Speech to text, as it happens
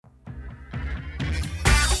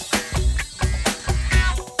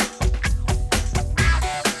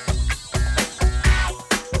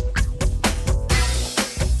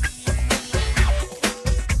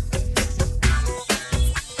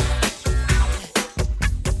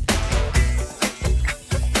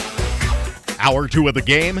Hour 2 of the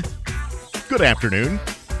game. Good afternoon.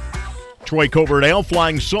 Troy Coverdale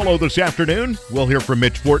flying solo this afternoon. We'll hear from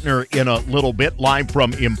Mitch Fortner in a little bit, live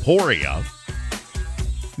from Emporia.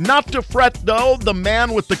 Not to fret, though, the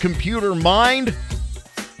man with the computer mind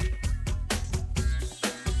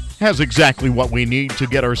has exactly what we need to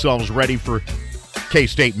get ourselves ready for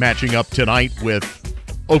K-State matching up tonight with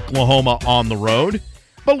Oklahoma on the road.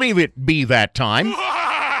 Believe it be that time.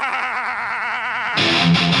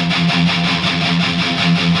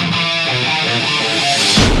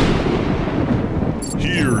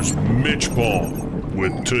 Here's MitchPom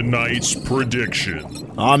with tonight's prediction.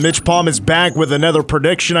 MitchPom is back with another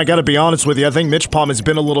prediction. I got to be honest with you. I think MitchPom has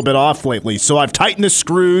been a little bit off lately. So I've tightened the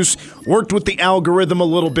screws, worked with the algorithm a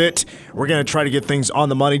little bit. We're going to try to get things on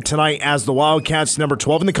the money tonight as the Wildcats, number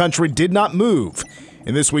 12 in the country, did not move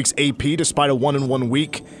in this week's AP despite a 1-1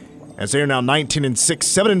 week. As they are now 19-6,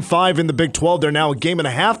 7-5 in the Big 12. They're now a game and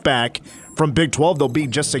a half back from Big 12. They'll be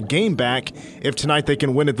just a game back if tonight they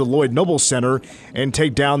can win at the Lloyd Noble Center and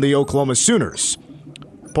take down the Oklahoma Sooners.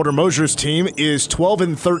 Porter Mosier's team is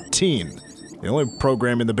 12-13, the only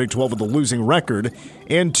program in the Big 12 with a losing record,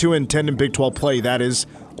 and 2-10 in Big 12 play. That is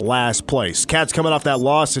last place. Cats coming off that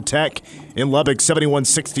loss to Tech in Lubbock,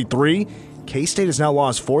 71-63. K-State has now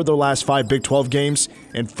lost 4 of their last 5 Big 12 games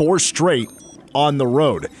and 4 straight on the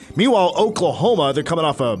road. Meanwhile, Oklahoma, they're coming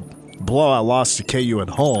off a blowout loss to KU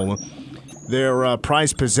at home. Their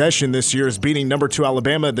prized possession this year is beating number 2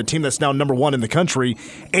 Alabama, the team that's now number 1 in the country,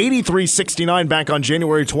 83-69 back on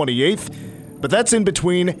January 28th. But that's in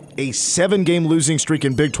between a 7-game losing streak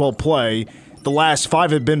in Big 12 play. The last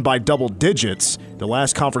 5 have been by double digits. The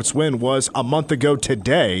last conference win was a month ago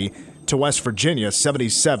today to West Virginia,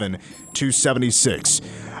 77-76.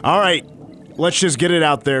 All right, let's just get it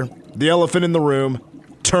out there. The elephant in the room,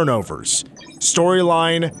 turnovers.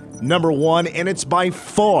 Storyline number 1, and it's by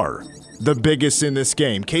far the biggest in this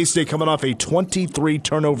game. K-State coming off a 23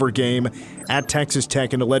 turnover game at Texas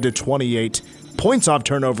Tech, and it led to 28 points off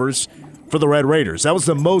turnovers for the Red Raiders. That was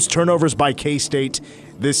the most turnovers by K-State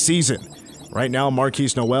this season. Right now,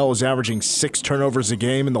 Marquise Noel is averaging 6 turnovers a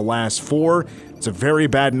game in the last 4. It's a very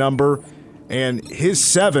bad number. And his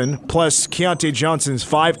 7 plus Keontae Johnson's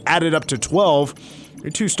 5 added up to 12.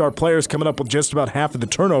 Your 2-star players coming up with just about half of the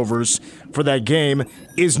turnovers for that game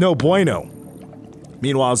is no bueno.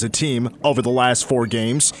 Meanwhile, as a team, over the last 4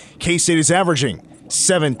 games, K-State is averaging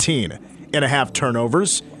 17.5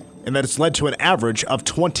 turnovers, and that has led to an average of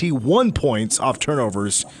 21 points off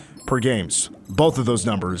turnovers per games. Both of those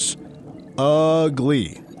numbers,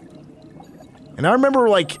 ugly. And I remember,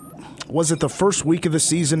 was it the first week of the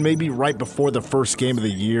season, maybe right before the first game of the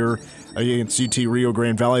year against UT Rio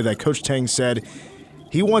Grande Valley, that Coach Tang said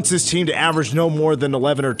he wants his team to average no more than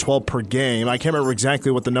 11 or 12 per game. I can't remember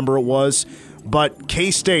exactly what the number it was, but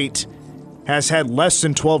K-State has had less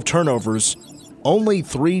than 12 turnovers only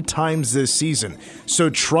 3 times this season. So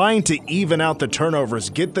trying to even out the turnovers,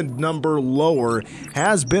 get the number lower,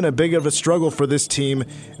 has been a big of a struggle for this team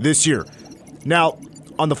this year. Now,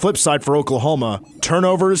 on the flip side for Oklahoma,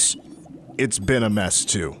 turnovers, it's been a mess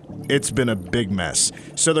too. It's been a big mess.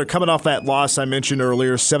 So they're coming off that loss I mentioned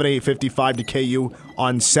earlier, 78-55 to KU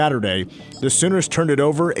on Saturday. The Sooners turned it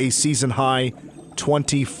over a season high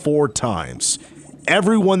 24 times.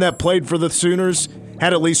 Everyone that played for the Sooners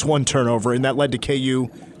had at least 1 turnover, and that led to KU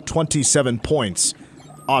 27 points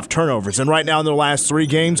off turnovers. And right now in their last 3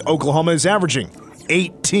 games, Oklahoma is averaging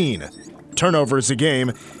 18 turnovers a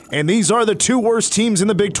game. And these are the 2 worst teams in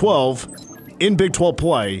the Big 12 in Big 12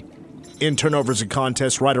 play in turnovers and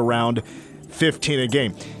contests, right around 15 a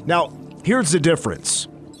game. Now, here's the difference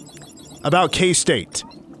about K-State.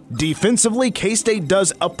 Defensively, K-State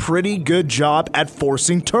does a pretty good job at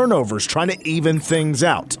forcing turnovers, trying to even things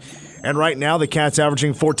out. And right now, the Cats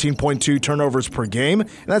averaging 14.2 turnovers per game,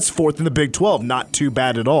 and that's 4th in the Big 12. Not too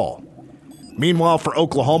bad at all. Meanwhile, for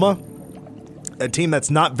Oklahoma, a team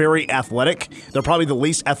that's not very athletic, they're probably the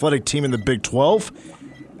least athletic team in the Big 12,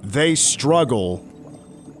 they struggle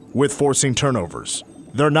with forcing turnovers.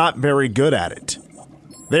 They're not very good at it.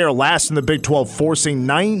 They are last in the Big 12, forcing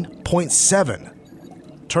 9.7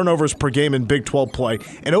 turnovers per game in Big 12 play.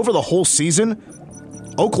 And over the whole season,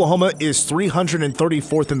 Oklahoma is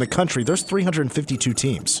 334th in the country. There's 352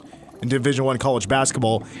 teams in Division I college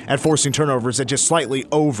basketball at forcing turnovers at just slightly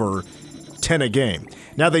over 10 a game.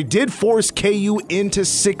 Now, they did force KU into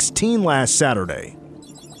 16 last Saturday.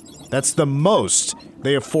 That's the most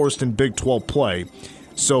they have forced in Big 12 play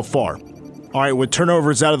so far. All right, with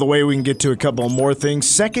turnovers out of the way, we can get to a couple more things.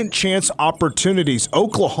 Second chance opportunities.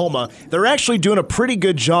 Oklahoma, they're actually doing a pretty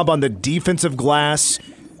good job on the defensive glass,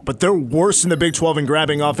 but they're worse in the Big 12 in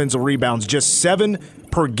grabbing offensive rebounds. Just 7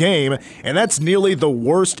 per game, and that's nearly the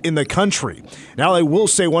worst in the country. Now, I will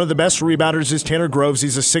say one of the best rebounders is Tanner Groves.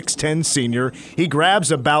 He's a 6'10 senior. He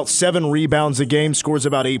grabs about 7 rebounds a game, scores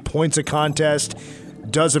about 8 points a contest,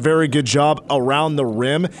 does a very good job around the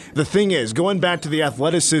rim. The thing is, going back to the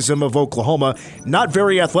athleticism of Oklahoma, not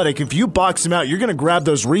very athletic. If you box him out, you're going to grab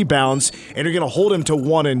those rebounds and you're going to hold him to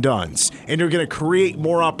one-and-dones. And you're going to create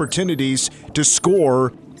more opportunities to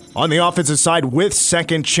score on the offensive side with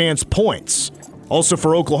second-chance points. Also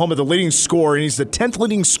for Oklahoma, the leading scorer, and he's the 10th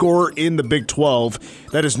leading scorer in the Big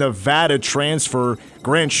 12. That is Nevada transfer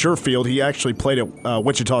Grant Sherfield. He actually played at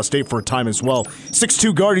Wichita State for a time as well.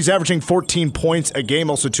 6'2 guard, he's averaging 14 points a game,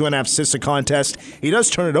 also 2.5 assists a contest. He does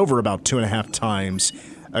turn it over about 2.5 times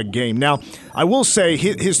a game. Now, I will say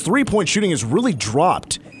his three-point shooting has really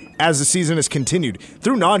dropped as the season has continued.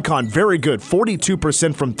 Through non-con, very good,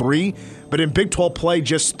 42% from three, but in Big 12 play,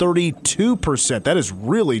 just 32%. That has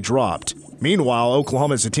really dropped. Meanwhile,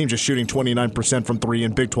 Oklahoma is a team just shooting 29% from three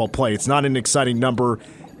in Big 12 play. It's not an exciting number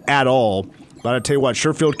at all, but I tell you what,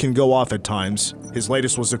 Sherfield can go off at times. His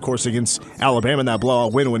latest was, of course, against Alabama in that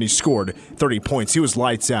blowout win when he scored 30 points. He was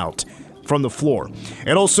lights out from the floor.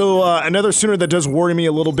 And also, another Sooner that does worry me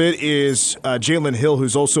a little bit is Jalen Hill,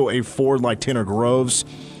 who's also a forward like Tanner Groves.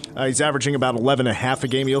 He's averaging about 11.5 a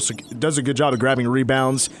game. He also does a good job of grabbing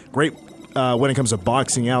rebounds. Great when it comes to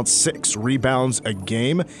boxing out, 6 rebounds a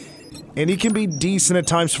game. And he can be decent at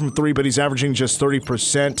times from three, but he's averaging just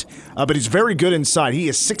 30%. But he's very good inside. He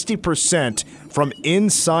is 60% from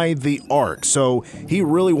inside the arc. So he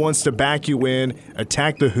really wants to back you in,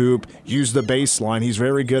 attack the hoop, use the baseline. He's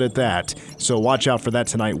very good at that. So watch out for that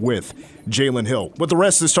tonight with Jalen Hill. With the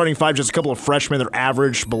rest of the starting five, just a couple of freshmen. They're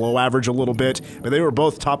average, below average a little bit. But they were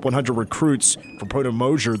both top 100 recruits for Proto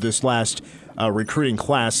Mosier this last recruiting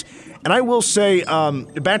class. And I will say,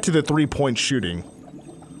 back to the three-point shooting.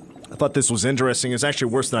 I thought this was interesting. It's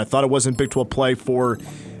actually worse than I thought it was in Big 12 play for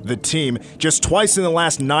the team. Just twice in the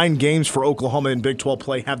last 9 games for Oklahoma in Big 12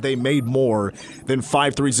 play have they made more than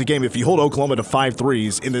 5 threes a game. If you hold Oklahoma to 5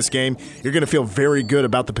 threes in this game, you're going to feel very good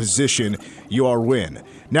about the position you are in.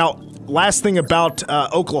 Now, last thing about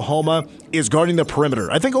Oklahoma is guarding the perimeter.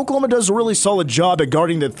 I think Oklahoma does a really solid job at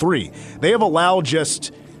guarding the three. They have allowed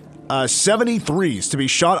just 73s to be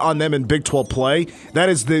shot on them in Big 12 play. That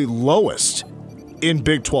is the lowest in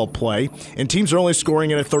Big 12 play, and teams are only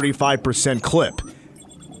scoring at a 35% clip.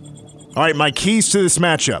 All right, my keys to this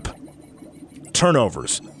matchup.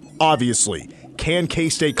 Turnovers, obviously. Can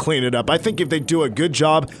K-State clean it up? I think if they do a good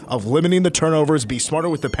job of limiting the turnovers, be smarter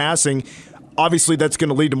with the passing, obviously that's going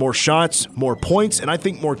to lead to more shots, more points, and I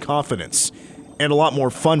think more confidence and a lot more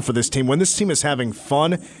fun for this team. When this team is having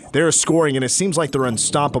fun, they're scoring, and it seems like they're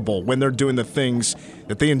unstoppable when they're doing the things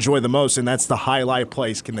that they enjoy the most, and that's the highlight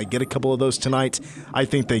plays. Can they get a couple of those tonight? I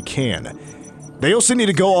think they can. They also need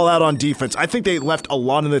to go all out on defense. I think they left a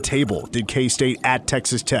lot on the table, did K-State at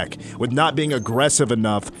Texas Tech, with not being aggressive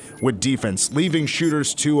enough with defense, leaving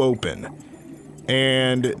shooters too open,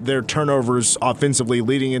 and their turnovers offensively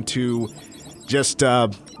leading into just a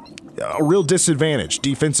real disadvantage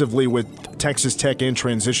defensively with Texas Tech in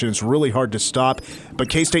transition. It's really hard to stop, but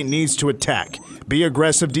K-State needs to attack, be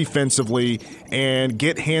aggressive defensively, and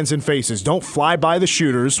get hands and faces. Don't fly by the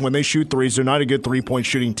shooters when they shoot threes. They're not a good three-point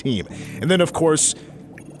shooting team. And then, of course,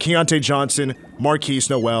 Keontae Johnson, Marquise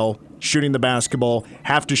Noel, shooting the basketball,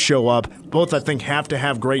 have to show up. Both, I think, have to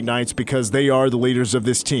have great nights because they are the leaders of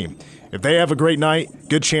this team. If they have a great night,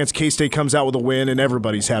 good chance K-State comes out with a win, and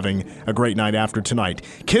everybody's having a great night after tonight.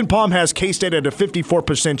 MitchPom has K-State at a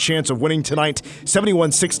 54% chance of winning tonight,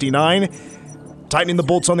 71-69. Tightening the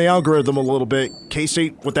bolts on the algorithm a little bit.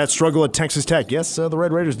 K-State with that struggle at Texas Tech. Yes, the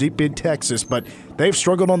Red Raiders deep in Texas, but they've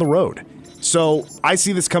struggled on the road. So I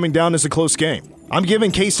see this coming down as a close game. I'm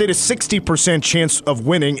giving K-State a 60% chance of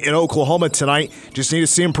winning in Oklahoma tonight. Just need to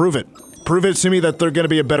see them prove it. Prove it to me that they're going to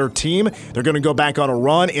be a better team. They're going to go back on a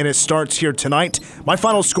run, and it starts here tonight. My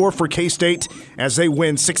final score for K-State as they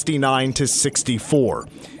win 69-64.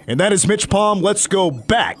 And that is MitchPom. Let's go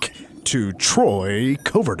back to Troy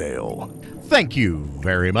Coverdale. Thank you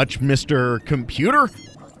very much, Mr. Computer.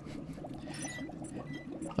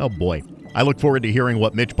 Oh, boy. I look forward to hearing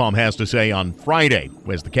what MitchPom has to say on Friday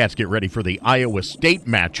as the Cats get ready for the Iowa State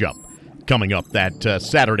matchup coming up that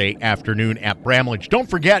Saturday afternoon at Bramlage. Don't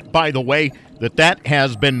forget, by the way, that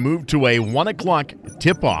has been moved to a 1 o'clock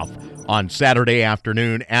tip-off on Saturday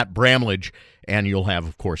afternoon at Bramlage, and you'll have,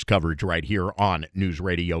 of course, coverage right here on News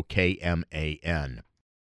Radio KMAN.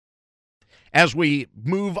 As we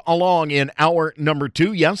move along in hour number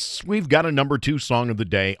 2, yes, we've got a number 2 song of the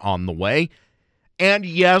day on the way. And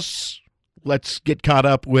yes, let's get caught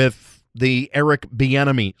up with the Eric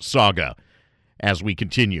Bieniemy saga as we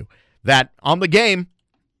continue. That on the game.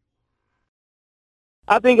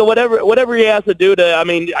 I think whatever he has to do to,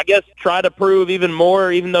 I guess try to prove even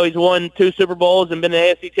more, even though he's won 2 Super Bowls and been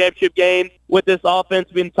in AFC Championship games with this offense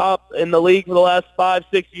being top in the league for the last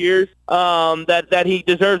 5-6 years, that he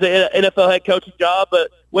deserves an NFL head coaching job.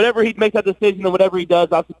 But whatever he makes that decision and whatever he does,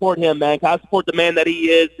 I support him, man. I support the man that he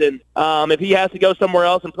is. And if he has to go somewhere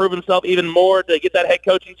else and prove himself even more to get that head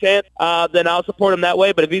coaching chance, then I'll support him that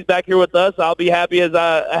way. But if he's back here with us, I'll be happy as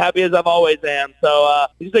I've always am. So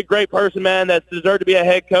he's a great person, man, that's deserved to be a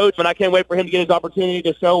head coach. And I can't wait for him to get his opportunity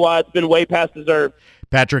to show why it's been way past deserved.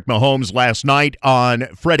 Patrick Mahomes last night on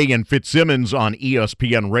Freddie and Fitzsimmons on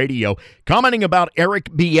ESPN Radio, commenting about Eric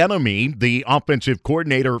Bieniemy, the offensive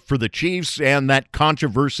coordinator for the Chiefs, and that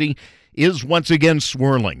controversy is once again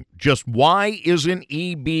swirling. Just why isn't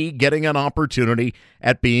EB getting an opportunity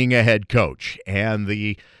at being a head coach? And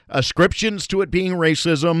the ascriptions to it being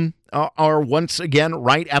racism are once again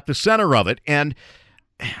right at the center of it. And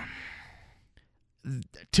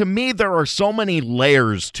to me, there are so many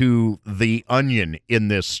layers to the onion in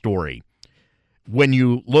this story. When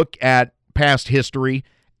you look at past history,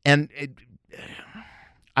 and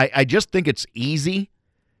I just think it's easy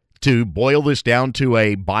to boil this down to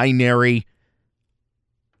a binary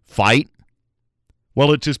fight.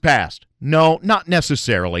 Well, it's his past. No, not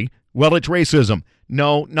necessarily. Well, it's racism.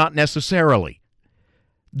 No, not necessarily.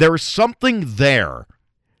 There's something there,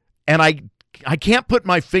 and I can't put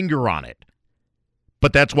my finger on it.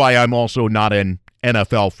 But that's why I'm also not an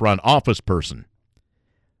NFL front office person.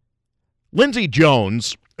 Lindsey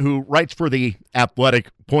Jones, who writes for The Athletic,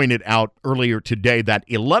 pointed out earlier today that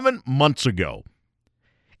 11 months ago,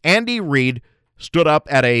 Andy Reid stood up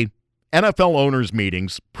at a NFL owners'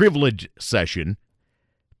 meetings privilege session,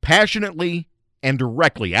 passionately and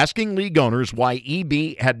directly asking league owners why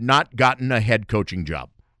EB had not gotten a head coaching job.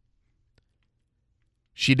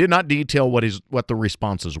 She did not detail what the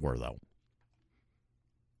responses were, though.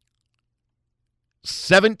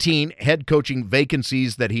 17 head coaching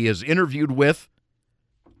vacancies that he has interviewed with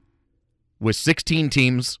 16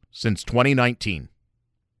 teams since 2019.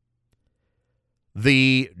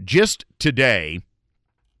 The gist today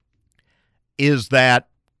is that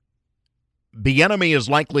Bieniemy is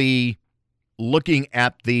likely looking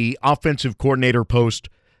at the offensive coordinator post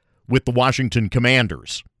with the Washington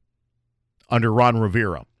Commanders under Ron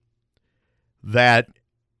Rivera. That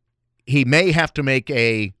he may have to make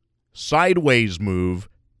a sideways move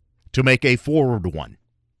to make a forward one.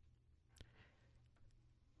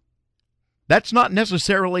 That's not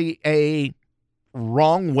necessarily a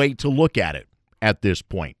wrong way to look at it at this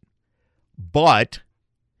point. But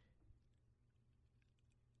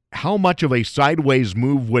how much of a sideways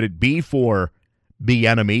move would it be for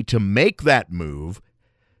Bieniemy to make that move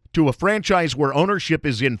to a franchise where ownership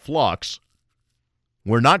is in flux?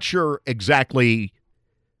 We're not sure exactly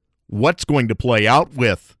what's going to play out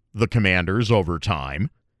with the Commanders over time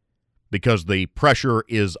because the pressure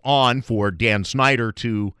is on for Dan Snyder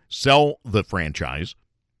to sell the franchise.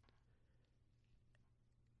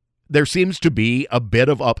 There seems to be a bit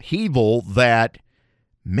of upheaval that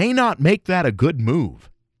may not make that a good move,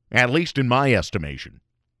 at least in my estimation.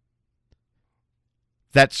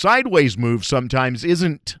 That sideways move sometimes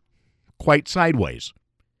isn't quite sideways,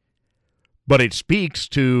 but it speaks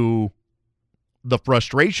to the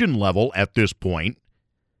frustration level at this point.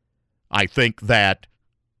 I think that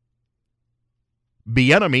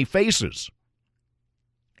Bieniemy faces,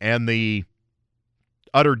 and the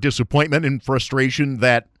utter disappointment and frustration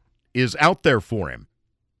that is out there for him.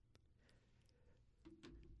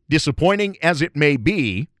 Disappointing as it may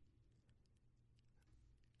be,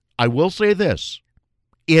 I will say this.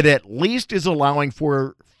 It at least is allowing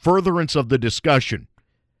for furtherance of the discussion.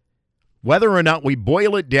 Whether or not we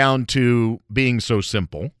boil it down to being so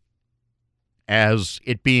simple as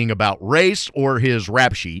it being about race or his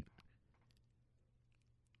rap sheet,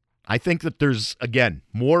 I think that there's, again,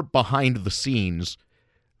 more behind the scenes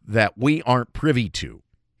that we aren't privy to.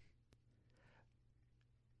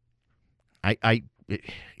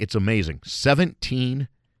 It's amazing. 17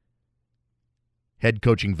 head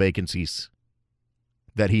coaching vacancies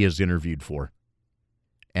that he has interviewed for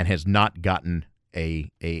and has not gotten a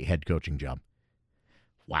head coaching job.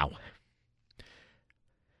 Wow.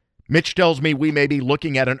 Mitch tells me we may be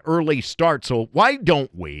looking at an early start, so why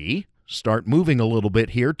don't we start moving a little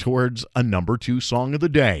bit here towards a number 2 song of the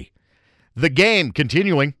day? The Game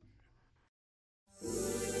continuing.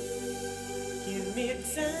 Give me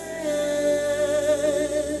time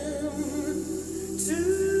to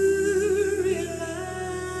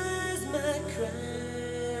realize my crime.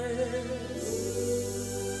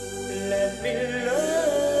 Let me love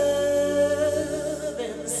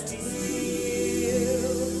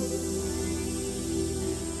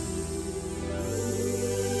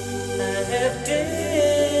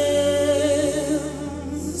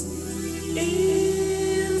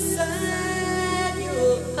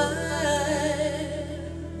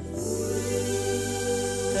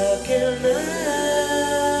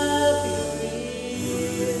love be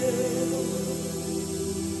real?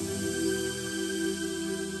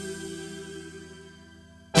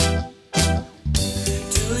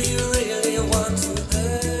 Do you really want to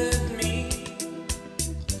hurt me?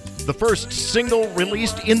 The first single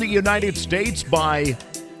released in the United States by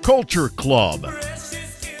Culture Club.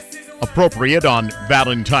 Appropriate on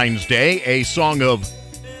Valentine's Day, a song of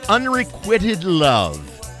unrequited love.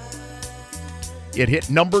 It hit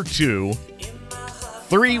number 2,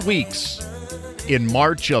 3 weeks in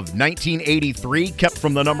March of 1983, kept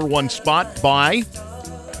from the number 1 spot by,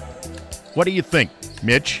 what do you think,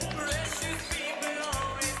 Mitch?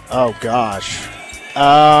 Oh, gosh.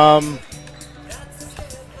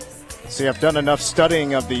 See, I've done enough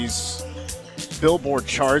studying of these Billboard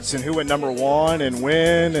charts and who went number 1 and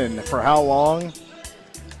when and for how long.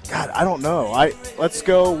 God, I don't know. Let's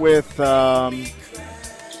go with, I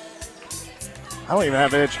don't even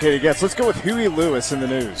have an educated guess. Let's go with Huey Lewis in the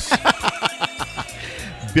News.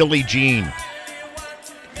 Billie Jean.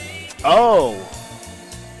 Oh,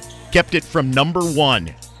 Kept it from number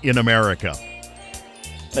 1 in America.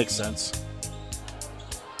 makes sense.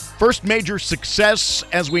 First major success,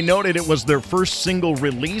 as we noted, it was their first single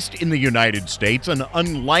released in the United States, an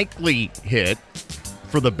unlikely hit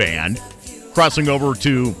for the band, crossing over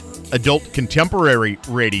to adult contemporary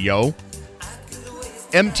radio.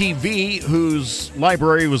 MTV, whose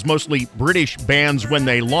library was mostly British bands when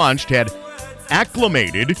they launched, had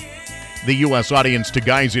acclimated the U.S. audience to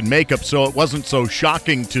guys in makeup, so it wasn't so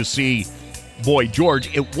shocking to see Boy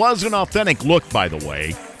George. It was an authentic look, by the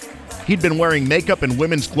way. He'd been wearing makeup and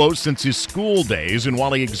women's clothes since his school days, and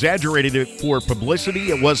while he exaggerated it for publicity,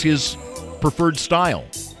 it was his preferred style.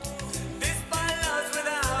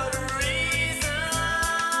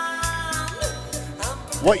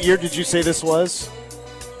 What year did you say this was?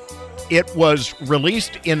 It was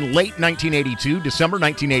released in late 1982, December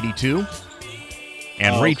 1982,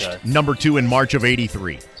 and reached number 2 in March of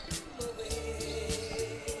 83.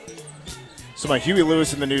 So my Huey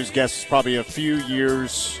Lewis in the News guess is probably a few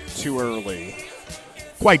years too early.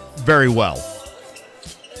 Quite very well.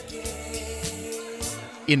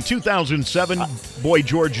 In 2007, Boy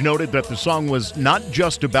George noted that the song was not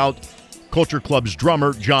just about Culture Club's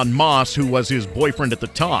drummer, John Moss, who was his boyfriend at the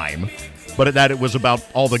time, but that it was about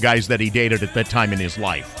all the guys that he dated at that time in his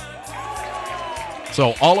life.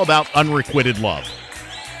 So all about unrequited love.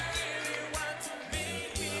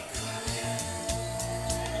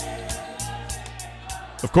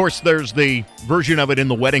 Of course, there's the version of it in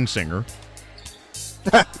The Wedding Singer.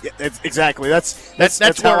 Yeah, exactly.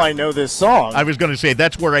 That's how I know this song. I was going to say,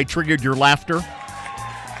 that's where I triggered your laughter.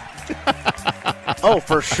 Oh,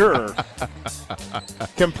 for sure.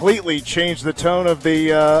 Completely changed the tone of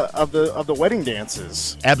the wedding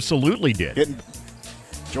dances. Absolutely did.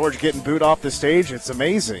 George getting booed off the stage. It's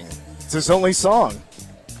amazing. It's his only song.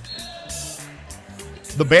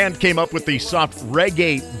 The band came up with the soft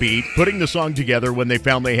reggae beat, putting the song together when they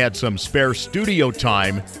found they had some spare studio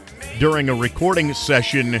time during a recording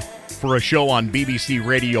session for a show on BBC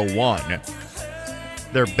Radio 1.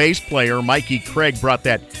 Their bass player, Mikey Craig, brought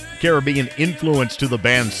that Caribbean influence to the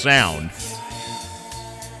band's sound.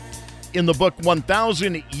 In the book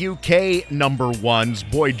 1000 UK number ones,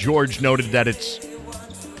 Boy George noted that it's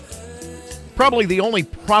probably the only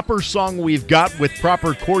proper song we've got with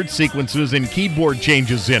proper chord sequences and keyboard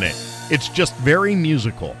changes in it. It's just very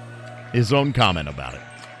musical. His own comment about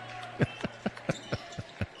it.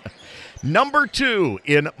 Number 2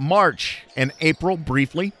 in March and April,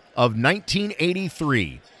 briefly, of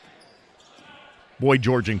 1983. Boy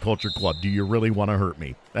George and Culture Club, Do You Really Want to Hurt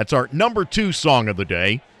Me? That's our number 2 song of the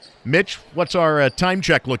day. Mitch, what's our time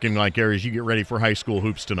check looking like here as you get ready for high school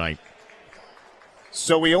hoops tonight?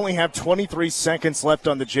 So we only have 23 seconds left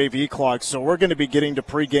on the JV clock, so we're going to be getting to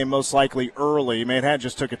pregame most likely early. Manhattan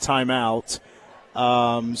just took a timeout.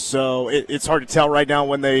 So it's hard to tell right now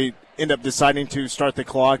when they end up deciding to start the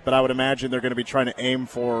clock, but I would imagine they're going to be trying to aim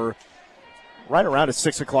for right around a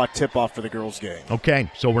 6 o'clock tip-off for the girls' game. Okay,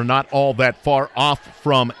 so we're not all that far off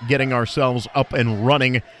from getting ourselves up and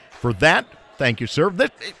running for that. Thank you, sir.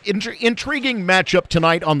 That intriguing matchup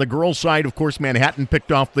tonight on the girls' side. Of course, Manhattan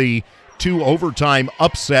picked off the 2 overtime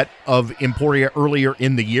upset of Emporia earlier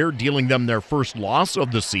in the year, dealing them their first loss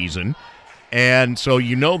of the season. And so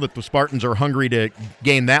you know that the Spartans are hungry to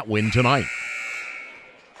gain that win tonight.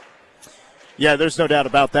 Yeah, there's no doubt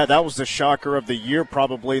about that. That was the shocker of the year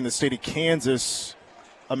probably in the state of Kansas,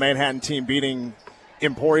 a Manhattan team beating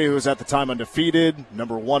Emporia, who was at the time undefeated,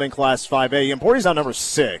 number 1 in Class 5A. Emporia's now number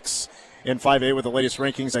 6 in 5A with the latest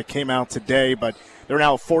rankings that came out today, but they're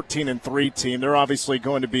now a 14-3 team. They're obviously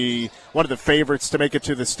going to be one of the favorites to make it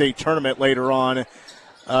to the state tournament later on,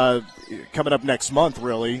 coming up next month,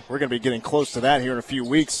 really. We're going to be getting close to that here in a few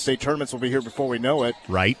weeks. State tournaments will be here before we know it.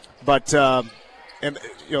 Right. But,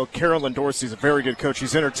 Carolyn Dorsey's a very good coach.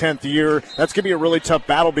 She's in her 10th year. That's going to be a really tough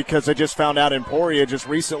battle because I just found out Emporia just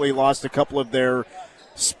recently lost a couple of their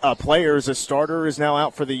players. A starter is now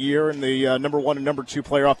out for the year, and the number 1 and number 2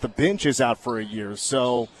 player off the bench is out for a year.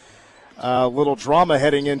 So a little drama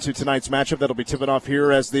heading into tonight's matchup that'll be tipping off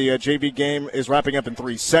here as the JV game is wrapping up in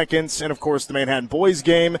 3 seconds. And, of course, the Manhattan boys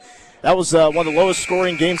game. That was one of the lowest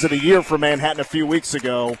scoring games of the year for Manhattan a few weeks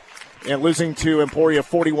ago. And losing to Emporia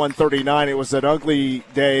 41-39, it was an ugly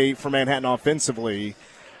day for Manhattan offensively.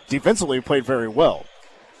 Defensively, played very well.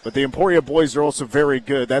 But the Emporia boys are also very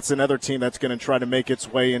good. That's another team that's going to try to make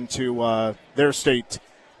its way into their state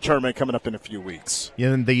tournament coming up in a few weeks.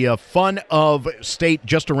 And the fun of state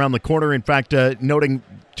just around the corner. In fact, noting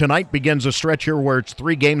tonight begins a stretch here where it's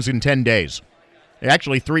 3 games in 10 days.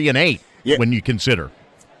 Actually, 3 and 8 when you consider.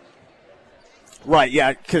 Right,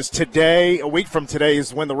 yeah, because today, a week from today,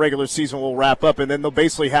 is when the regular season will wrap up, and then they'll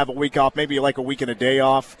basically have a week off, maybe like a week and a day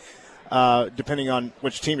off, depending on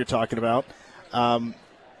which team you're talking about. And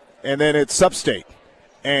then it's sub-state.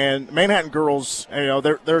 And Manhattan girls,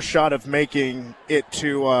 their shot of making it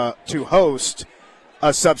to host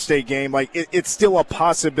a sub-state game, like it's still a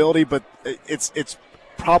possibility, but it's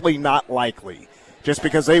probably not likely. Just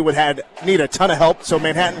because they would need a ton of help, so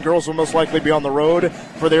Manhattan girls will most likely be on the road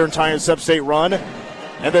for their entire sub-state run.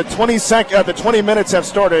 And the 20 minutes have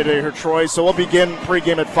started here, Troy, so we'll begin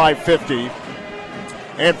pregame at 5:50.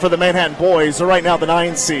 And for the Manhattan boys, they're right now the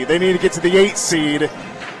 9 seed. They need to get to the 8 seed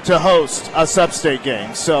to host a sub-state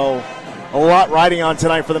game. So a lot riding on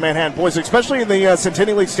tonight for the Manhattan boys, especially in the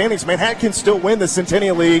Centennial League standings. Manhattan can still win the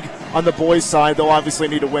Centennial League on the boys' side. They'll obviously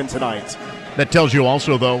need to win tonight. That tells you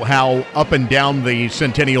also, though, how up and down the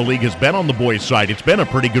Centennial League has been on the boys' side. It's been a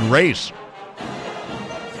pretty good race.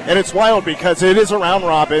 And it's wild because it is a round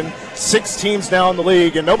robin, 6 teams now in the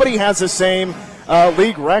league, and nobody has the same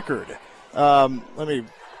league record. Let me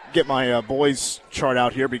get my boys chart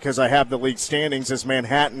out here because I have the league standings as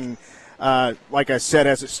Manhattan, like I said,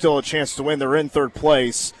 has still a chance to win. They're in 3rd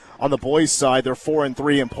place. On the boys' side, they're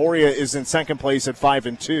 4-3. Emporia is in 2nd place at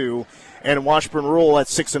 5-2. And Washburn Rural at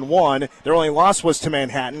 6-1. Their only loss was to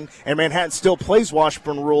Manhattan, and Manhattan still plays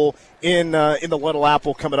Washburn Rural in the Little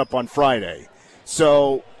Apple coming up on Friday.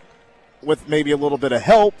 So, with maybe a little bit of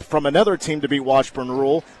help from another team to beat Washburn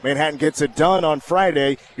Rural, Manhattan gets it done on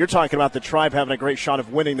Friday. You're talking about the Tribe having a great shot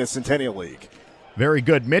of winning the Centennial League. Very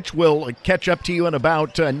good. Mitch, we'll catch up to you in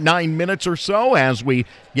about 9 minutes or so as we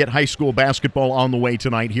get high school basketball on the way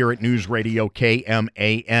tonight here at News Radio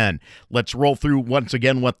KMAN. Let's roll through once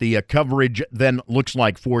again what the coverage then looks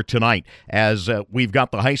like for tonight as we've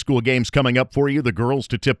got the high school games coming up for you. The girls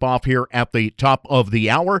to tip off here at the top of the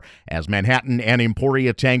hour as Manhattan and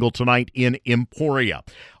Emporia tangle tonight in Emporia.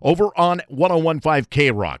 Over on 101.5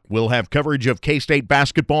 K-Rock, we'll have coverage of K-State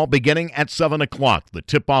basketball beginning at 7 o'clock. The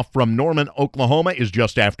tip-off from Norman, Oklahoma is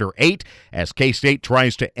just after 8 as K-State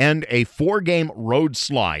tries to end a 4-game road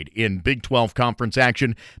slide in Big 12 conference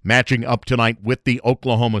action, matching up tonight with the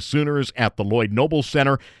Oklahoma Sooners at the Lloyd Noble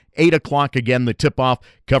Center. 8 o'clock again, the tip-off.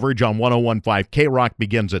 Coverage on 101.5 K-Rock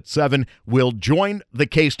begins at 7. We'll join the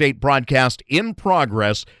K-State broadcast in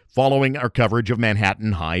progress following our coverage of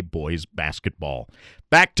Manhattan High boys basketball.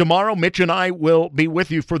 Back tomorrow, Mitch and I will be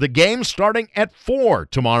with you for the game starting at 4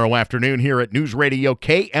 tomorrow afternoon here at News Radio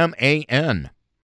KMAN.